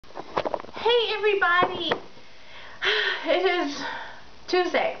Hey everybody! It is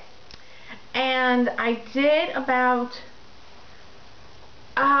Tuesday, and I did about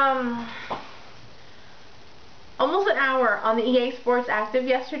almost an hour on the EA Sports Active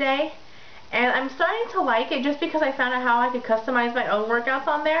yesterday, and I'm starting to like it just because I found out how I could customize my own workouts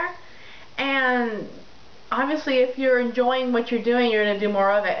on there. And obviously if you're enjoying what you're doing, you're going to do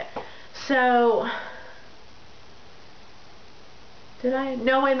more of it. So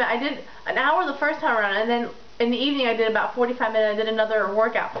no, wait a minute, I did an hour the first time around, and then in the evening I did about 45 minutes, I did another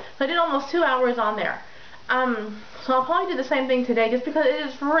workout. So I did almost 2 hours on there. So I'll probably do the same thing today just because it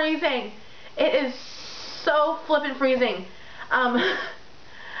is freezing. It is so flippin' freezing that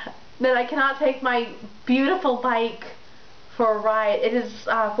I cannot take my beautiful bike for a ride. It is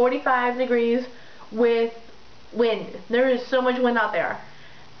 45 degrees with wind. There is so much wind out there.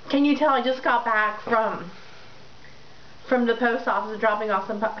 Can you tell I just got back from the post office dropping off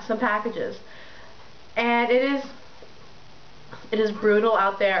some packages, and it is brutal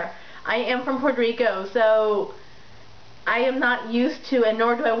out there. I am from Puerto Rico, so I am not used to, and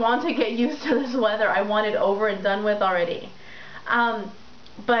nor do I want to get used to this weather. I want it over and done with already. But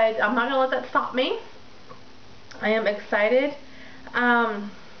I'm not gonna let that stop me. I am excited. I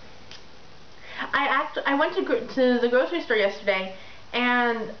went to the grocery store yesterday,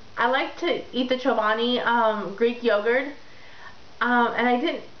 and I like to eat the Chobani Greek yogurt, and I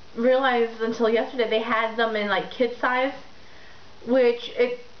didn't realize until yesterday they had them in like kid size, which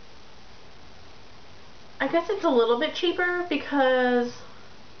I guess it's a little bit cheaper because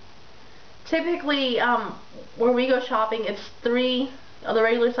typically where we go shopping it's 3 of the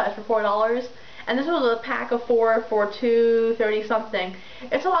regular size for $4, and this was a pack of 4 for $2.30 something.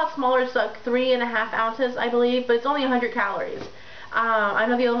 It's a lot smaller. It's like 3.5 ounces, I believe, but it's only 100 calories. I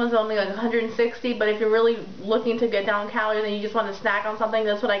know the other one's only like 160, but if you're really looking to get down calories and you just want to snack on something,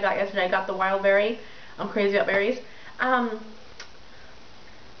 that's what I got yesterday. I got the wild berry. I'm crazy about berries. I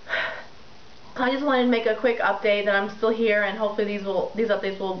just wanted to make a quick update that I'm still here, and hopefully these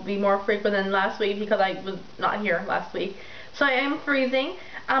updates will be more frequent than last week because I was not here last week. So I am freezing.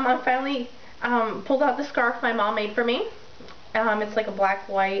 I finally pulled out the scarf my mom made for me. It's like a black,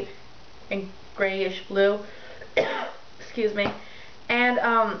 white, and grayish blue. Excuse me. And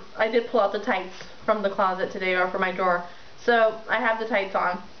I did pull out the tights from the closet today, or from my drawer. So I have the tights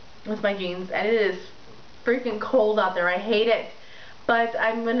on with my jeans, and it is freaking cold out there. I hate it. But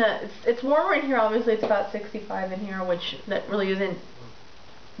I'm gonna, it's warmer in here, obviously. It's about 65 in here, which that really isn't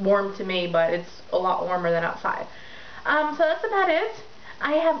warm to me, but it's a lot warmer than outside. So that's about it.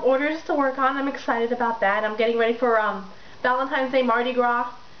 I have orders to work on. I'm excited about that. I'm getting ready for Valentine's Day, Mardi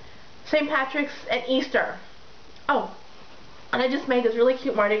Gras, St. Patrick's, and Easter. Oh, and I just made this really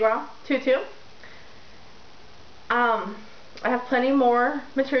cute Mardi Gras tutu. I have plenty more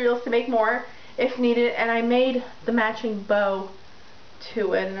materials to make more if needed, and I made the matching bow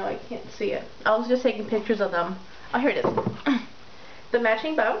to it. No, I can't see it. I was just taking pictures of them. Oh, here it is. The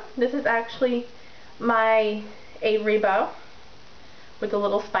matching bow. This is actually my Avery bow with the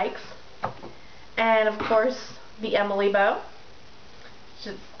little spikes, and of course the Emily bow.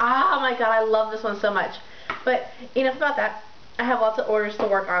 Just, oh my god, I love this one so much. But enough about that. I have lots of orders to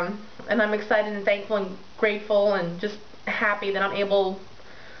work on, and I'm excited and thankful and grateful and just happy that I'm able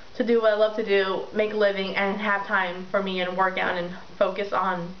to do what I love to do, make a living, and have time for me and work out and focus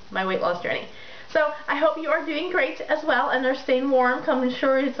on my weight loss journey. So I hope you are doing great as well and are staying warm. I'm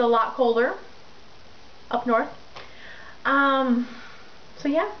sure it's a lot colder up north. So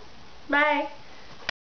yeah, bye.